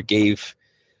for sure gave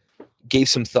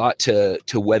some thought to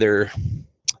whether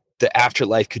the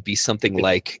afterlife could be something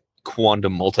like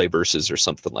quantum multiverses or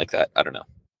something like that. I don't know.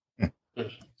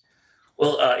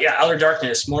 Well, outer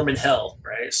darkness, Mormon hell,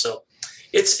 right? So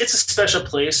it's a special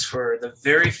place for the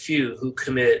very few who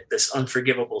commit this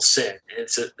unforgivable sin. And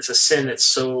it's a sin that's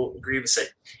so grievous that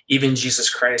even Jesus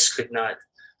Christ could not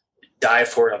die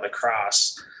for it on the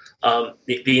cross.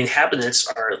 The inhabitants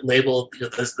are labeled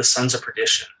the sons of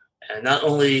perdition. And not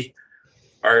only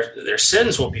are their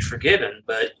sins won't be forgiven,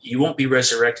 but you won't be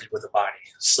resurrected with a body.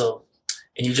 So,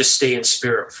 and you just stay in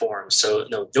spirit form. So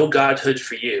no godhood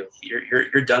for you.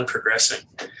 You're done progressing.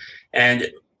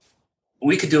 And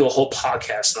we could do a whole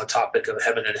podcast on the topic of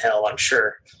heaven and hell, I'm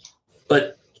sure.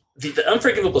 But the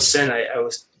unforgivable sin I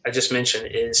just mentioned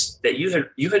is that you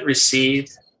had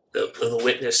received the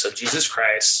witness of Jesus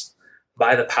Christ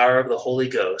by the power of the Holy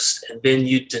Ghost, and then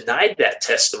you denied that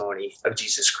testimony of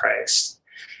Jesus Christ,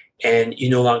 and you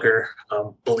no longer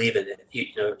believe in it.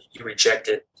 You reject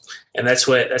it, and that's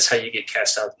how you get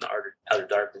cast out in the outer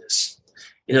darkness.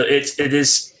 It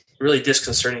is really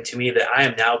disconcerting to me that I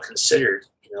am now considered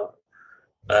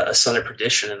a son of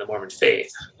perdition in the Mormon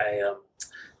faith. And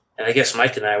I guess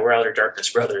Mike and I, we're outer darkness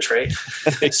brothers, right?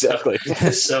 Exactly.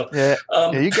 So yeah,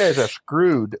 you guys are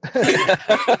screwed. Again,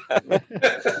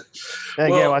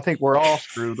 I think we're all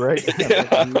screwed, right?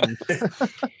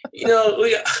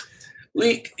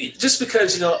 We just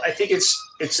because I think it's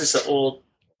just an old.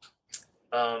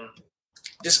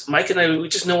 Just Mike and I, we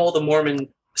just know all the Mormon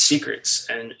secrets,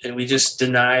 and we just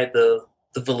deny the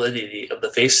validity of the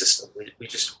faith system. We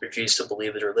just refuse to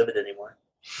believe it or live it anymore.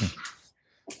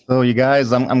 So, you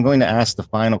guys, I'm going to ask the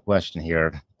final question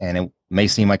here, and it may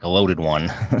seem like a loaded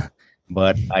one,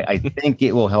 but I think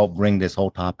it will help bring this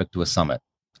whole topic to a summit.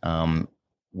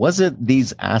 Was it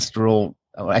these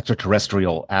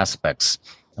extraterrestrial aspects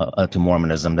to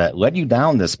Mormonism that led you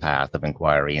down this path of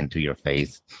inquiry into your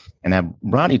faith and have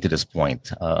brought you to this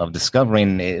point of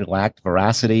discovering it lacked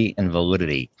veracity and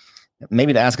validity?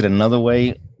 Maybe to ask it another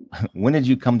way, when did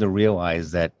you come to realize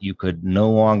that you could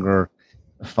no longer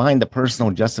find the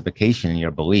personal justification in your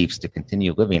beliefs to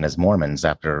continue living as Mormons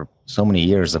after so many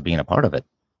years of being a part of it?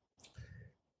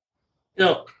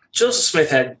 Joseph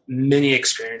Smith had many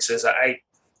experiences. I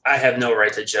have no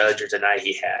right to judge or deny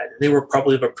he had. They were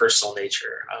probably of a personal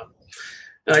nature.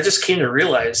 And I just came to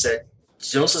realize that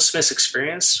Joseph Smith's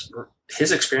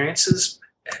his experiences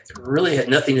really had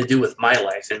nothing to do with my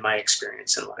life and my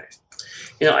experience in life.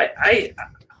 I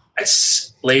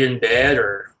laid in bed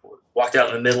or walked out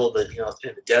in the middle of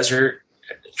in the desert,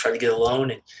 tried to get alone,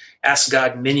 and asked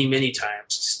God many, many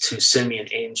times to send me an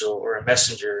angel or a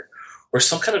messenger or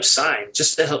some kind of sign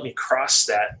just to help me cross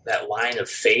that line of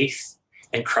faith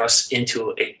and cross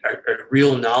into a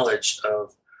real knowledge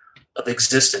of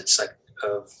existence, like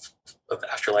of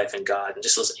afterlife and God, and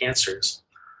just those answers.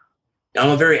 Now,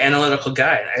 I'm a very analytical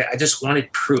guy. I just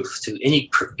wanted proof to any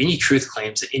truth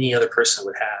claims that any other person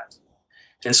would have.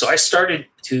 And so I started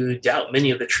to doubt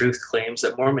many of the truth claims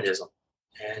that Mormonism.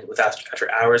 And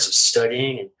after hours of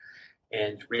studying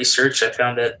and research, I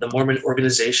found that the Mormon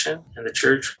organization and the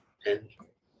church and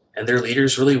their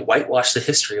leaders really whitewashed the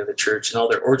history of the church and all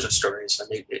their origin stories.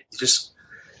 And it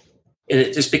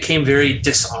just became very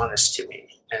dishonest to me.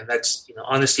 And that's,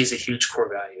 honesty is a huge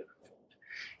core value.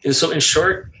 And so in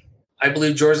short, I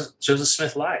believe Joseph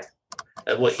Smith lied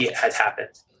at what he had happened.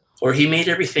 Or he made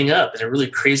everything up in a really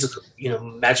crazy,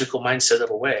 magical mindset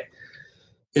of a way.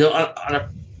 On a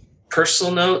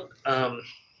personal note,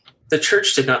 the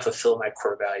church did not fulfill my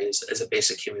core values as a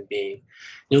basic human being.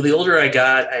 The older I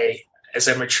got, as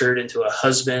I matured into a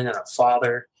husband and a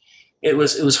father, it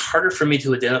was harder for me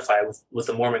to identify with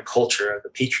the Mormon culture of the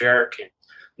patriarch and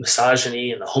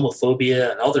misogyny and the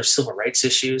homophobia and all their civil rights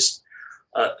issues,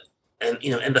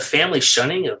 and the family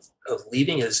shunning of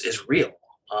leaving is real.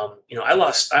 I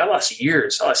lost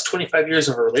years. I lost 25 years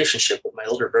of a relationship with my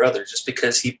older brother just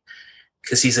because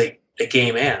he's a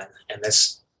gay man, and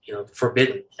that's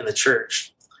forbidden in the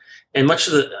church. And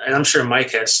and I'm sure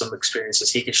Mike has some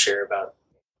experiences he could share about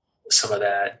some of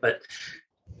that. But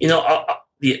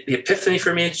the epiphany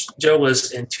for me, Joe,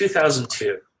 was in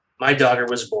 2002. My daughter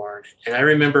was born, and I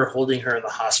remember holding her in the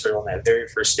hospital on that very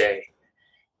first day,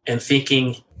 and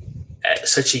thinking, at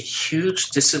such a huge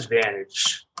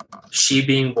disadvantage, she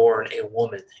being born a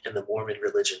woman in the Mormon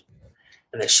religion,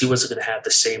 and that she wasn't going to have the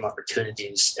same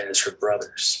opportunities as her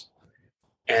brothers.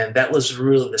 And that was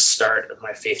really the start of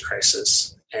my faith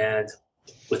crisis. And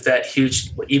with that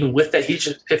huge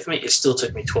epiphany, it still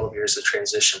took me 12 years to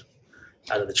transition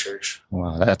out of the church.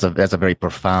 Wow, that's a very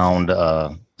profound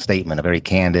statement, a very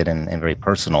candid and very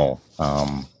personal,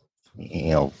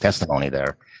 testimony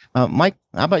there. Mike,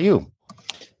 how about you?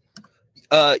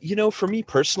 For me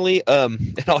personally,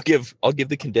 and I'll give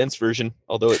the condensed version,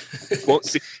 although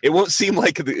it won't seem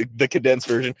like the condensed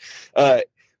version.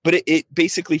 But it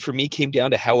basically for me came down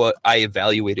to how I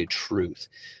evaluated truth.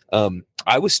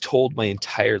 I was told my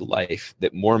entire life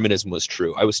that Mormonism was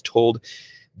true. I was told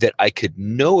that I could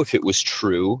know if it was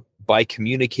true by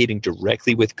communicating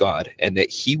directly with God, and that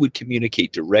he would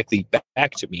communicate directly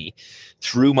back to me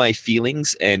through my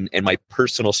feelings and my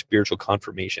personal spiritual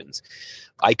confirmations.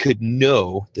 I could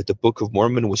know that the Book of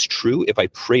Mormon was true if I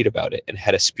prayed about it and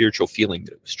had a spiritual feeling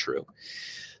that it was true.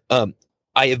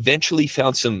 I eventually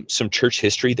found some church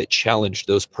history that challenged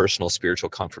those personal spiritual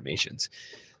confirmations.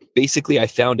 Basically, I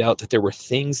found out that there were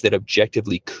things that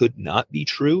objectively could not be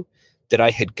true that I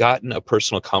had gotten a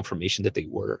personal confirmation that they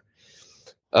were.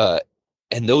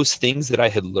 And those things that I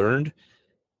had learned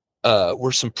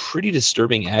were some pretty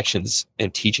disturbing actions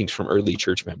and teachings from early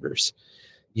church members.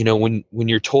 When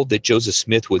you're told that Joseph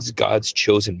Smith was God's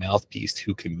chosen mouthpiece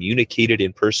who communicated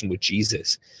in person with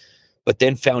Jesus, but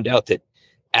then found out that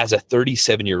as a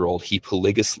 37-year-old, he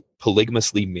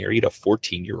polygamously married a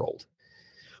 14-year-old.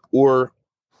 Or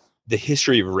the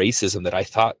history of racism that I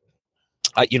thought,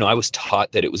 I was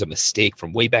taught that it was a mistake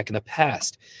from way back in the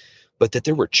past, but that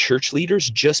there were church leaders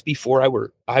just before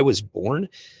I was born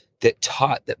that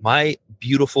taught that my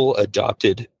beautiful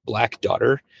adopted Black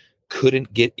daughter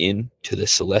couldn't get into the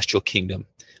celestial kingdom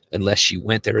unless she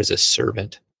went there as a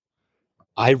servant.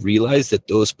 I realized that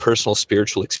those personal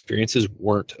spiritual experiences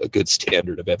weren't a good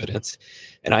standard of evidence,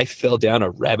 and I fell down a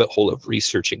rabbit hole of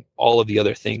researching all of the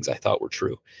other things I thought were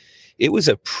true. It was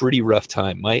a pretty rough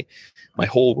time. My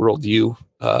whole worldview,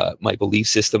 my belief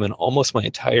system, and almost my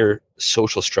entire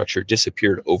social structure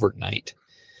disappeared overnight.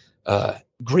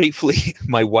 Gratefully,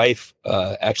 my wife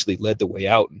actually led the way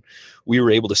out, and we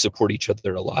were able to support each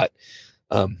other a lot.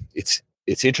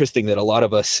 It's interesting that a lot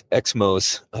of us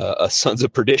Exmos, sons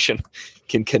of perdition,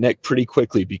 can connect pretty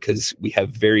quickly because we have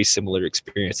very similar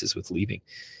experiences with leaving,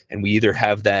 and we either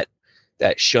have that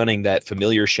shunning, that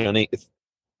familiar shunning,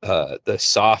 the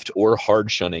soft or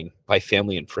hard shunning by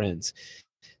family and friends,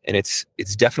 and it's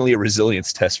definitely a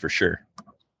resilience test for sure.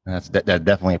 That's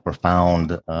definitely a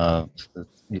profound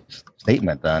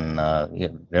statement,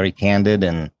 and very candid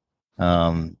and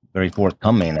very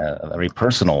forthcoming, a very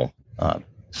personal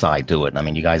side to it. I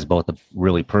mean, you guys both have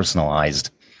really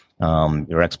personalized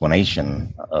your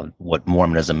explanation of what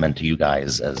Mormonism meant to you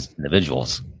guys as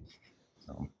individuals.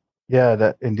 So. Yeah,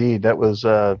 that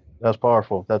was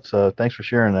powerful. That's thanks for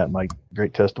sharing that, Mike.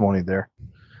 Great testimony there.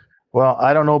 Well,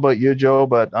 I don't know about you, Joe,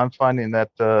 but I'm finding that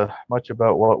much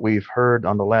about what we've heard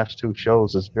on the last two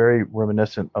shows is very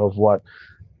reminiscent of what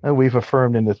we've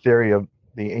affirmed in the theory of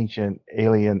the ancient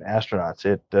alien astronauts.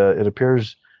 It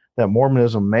appears that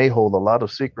Mormonism may hold a lot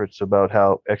of secrets about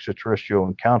how extraterrestrial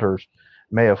encounters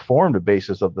may have formed the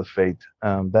basis of the faith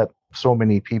that so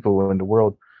many people in the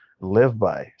world live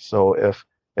by. So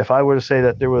if I were to say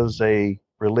that there was a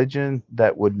religion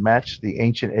that would match the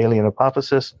ancient alien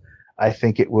hypothesis, I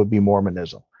think it would be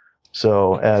Mormonism.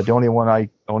 So the only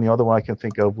other one I can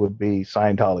think of would be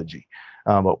Scientology.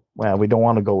 But well, we don't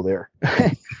want to go there.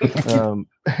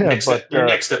 Your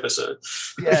next episode.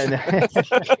 Yeah,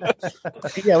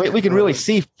 yeah, we can really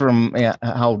see from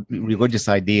how religious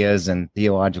ideas and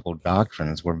theological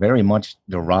doctrines were very much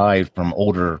derived from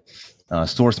older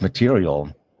source material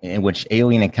in which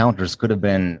alien encounters could have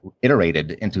been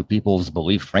iterated into people's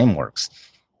belief frameworks.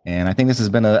 And I think this has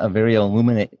been a very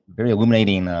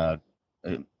illuminating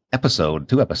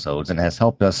two episodes, and has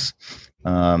helped us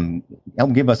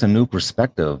help give us a new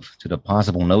perspective to the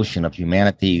possible notion of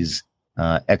humanity's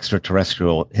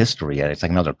extraterrestrial history. It's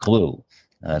like another clue.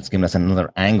 It's given us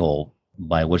another angle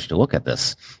by which to look at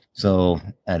this. So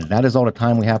that is all the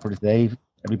time we have for today,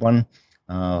 everyone.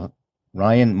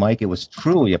 Ryan, Mike, it was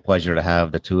truly a pleasure to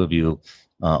have the two of you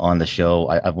on the show.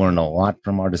 I've learned a lot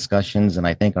from our discussions, and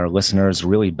I think our listeners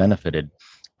really benefited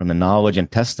from the knowledge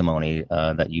and testimony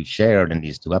that you've shared in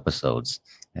these two episodes.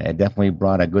 It definitely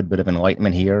brought a good bit of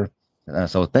enlightenment here.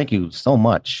 So thank you so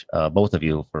much, both of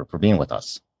you, for being with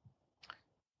us.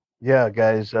 Yeah,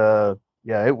 guys.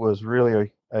 It was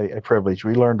really a privilege.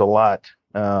 We learned a lot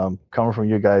coming from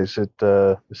you guys. It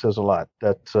says a lot.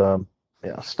 That's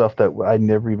stuff that I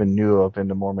never even knew of in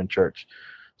the Mormon Church.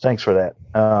 Thanks for that.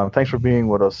 Thanks for being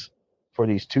with us for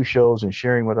these two shows and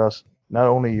sharing with us not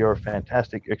only your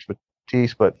fantastic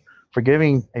expertise, but for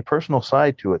giving a personal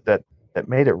side to it that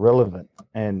made it relevant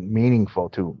and meaningful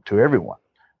to everyone.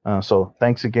 So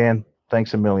thanks again.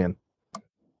 Thanks a million.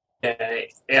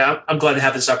 Yeah, I'm glad to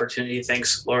have this opportunity.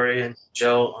 Thanks, Lori and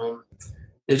Joe.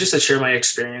 Just to share my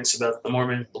experience about the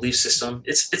Mormon belief system.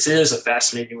 It is a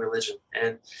fascinating religion,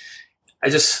 and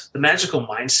the magical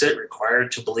mindset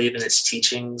required to believe in its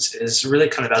teachings is really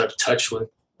kind of out of touch with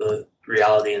the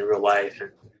reality in real life,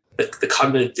 and the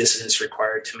cognitive dissonance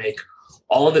required to make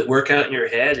all of it work out in your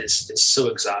head is so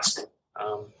exhausting.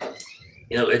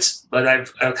 But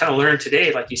I've kind of learned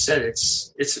today, like you said, it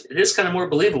is kind of more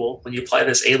believable when you apply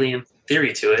this alien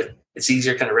theory to it. It's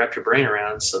easier to kind of wrap your brain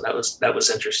around. So that was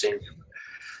interesting.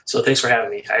 So thanks for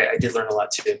having me. I did learn a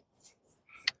lot too.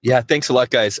 Yeah, thanks a lot,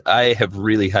 guys. I have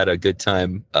really had a good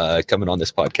time coming on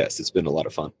this podcast. It's been a lot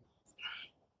of fun.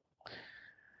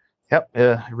 Yep,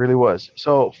 it really was.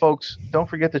 So, folks, don't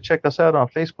forget to check us out on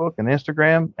Facebook and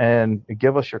Instagram and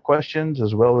give us your questions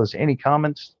as well as any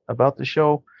comments about the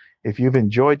show. If you've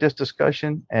enjoyed this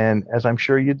discussion, and as I'm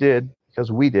sure you did,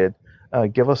 because we did,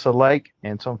 give us a like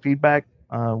and some feedback.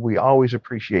 We always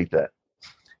appreciate that.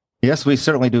 Yes, we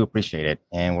certainly do appreciate it.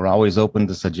 And we're always open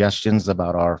to suggestions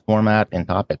about our format and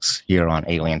topics here on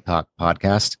Alien Talk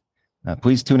Podcast.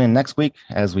 Please tune in next week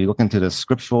as we look into the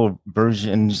scriptural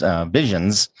visions of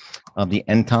the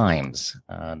end times,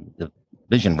 the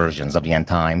vision versions of the end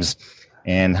times,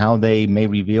 and how they may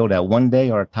reveal that one day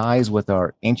our ties with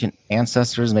our ancient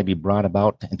ancestors may be brought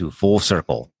about into full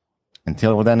circle.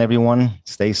 Until then, everyone,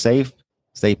 stay safe,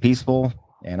 stay peaceful,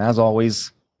 and as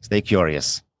always, stay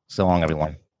curious. So long,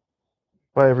 everyone.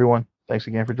 Bye, everyone. Thanks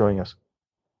again for joining us.